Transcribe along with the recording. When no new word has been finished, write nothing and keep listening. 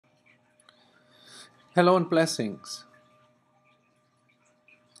Hello and blessings.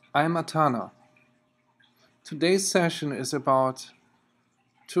 I'm Atana. Today's session is about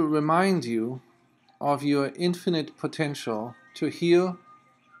to remind you of your infinite potential to heal,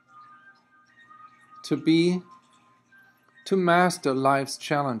 to be, to master life's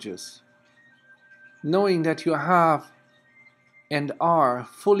challenges, knowing that you have and are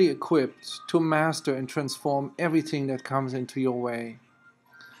fully equipped to master and transform everything that comes into your way,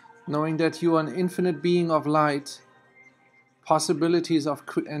 knowing that you are an infinite being of light, possibilities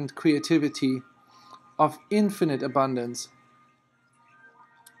and creativity, of infinite abundance,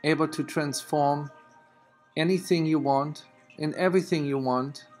 able to transform anything you want and everything you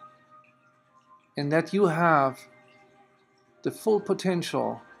want, and that you have the full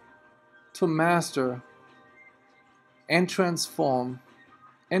potential to master and transform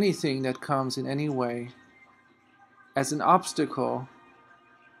anything that comes in any way as an obstacle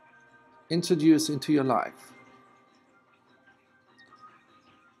introduced into your life.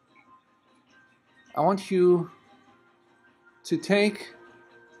 I want you to take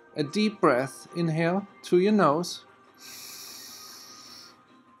a deep breath, inhale through your nose,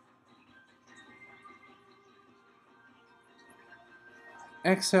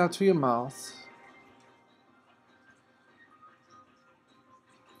 exhale through your mouth.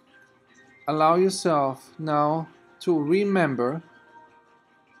 Allow yourself now to remember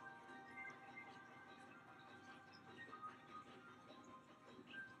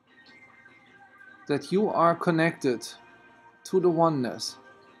that you are connected to the oneness,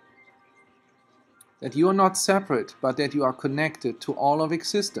 that you are not separate, but that you are connected to all of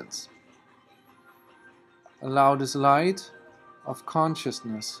existence. Allow this light of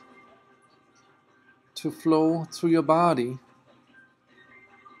consciousness to flow through your body,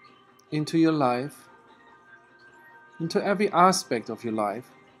 into your life, into every aspect of your life.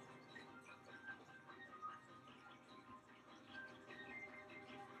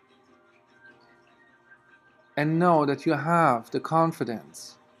 And know that you have the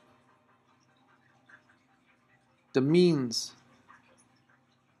confidence, the means,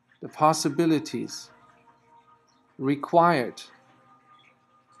 the possibilities required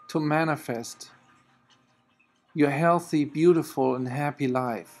to manifest your healthy, beautiful, and happy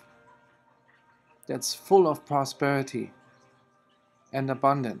life that's full of prosperity and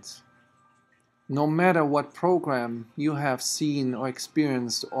abundance. No matter what program you have seen or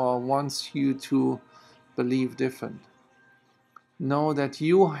experienced or wants you to believe different, know that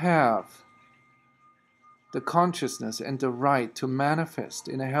you have the consciousness and the right to manifest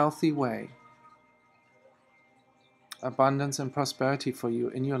in a healthy way abundance and prosperity for you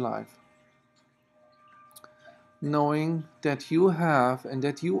in your life. Knowing that you have and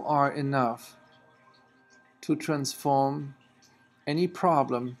that you are enough to transform any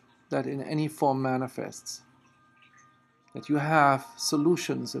problem that in any form manifests. That you have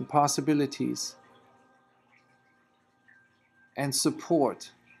solutions and possibilities and support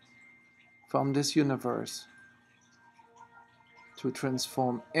from this universe to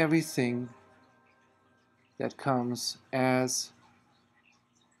transform everything that comes as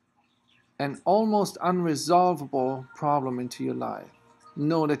an almost unresolvable problem into your life.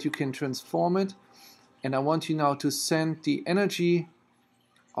 Know that you can transform it, and I want you now to send the energy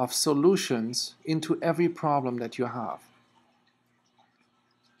of solutions into every problem that you have.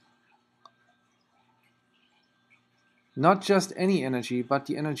 Not just any energy, but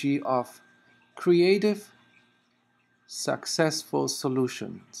the energy of creative, successful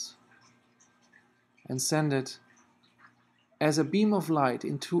solutions. And send it as a beam of light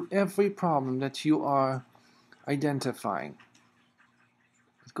into every problem that you are identifying.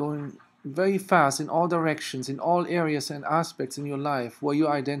 It's going very fast in all directions, in all areas and aspects in your life where you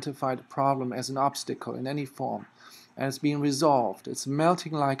identify the problem as an obstacle in any form, and it's being resolved. It's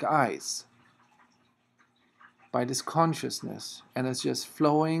melting like ice by this consciousness, and it's just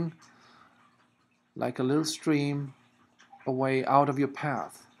flowing like a little stream away out of your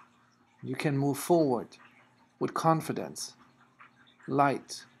path. You can move forward with confidence,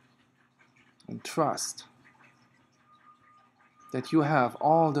 light, and trust that you have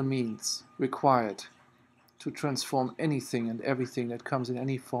all the means required to transform anything and everything that comes in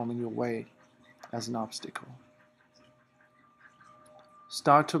any form in your way as an obstacle.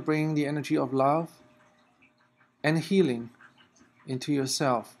 Start to bring the energy of love and healing into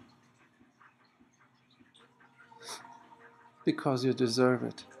yourself, because you deserve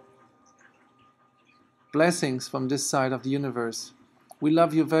it. Blessings from this side of the universe. We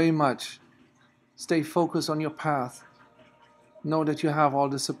love you very much. Stay focused on your path. Know that you have all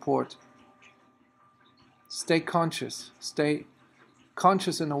the support. Stay conscious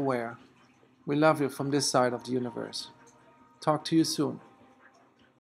and aware We love you from this side of the universe. Talk to you soon.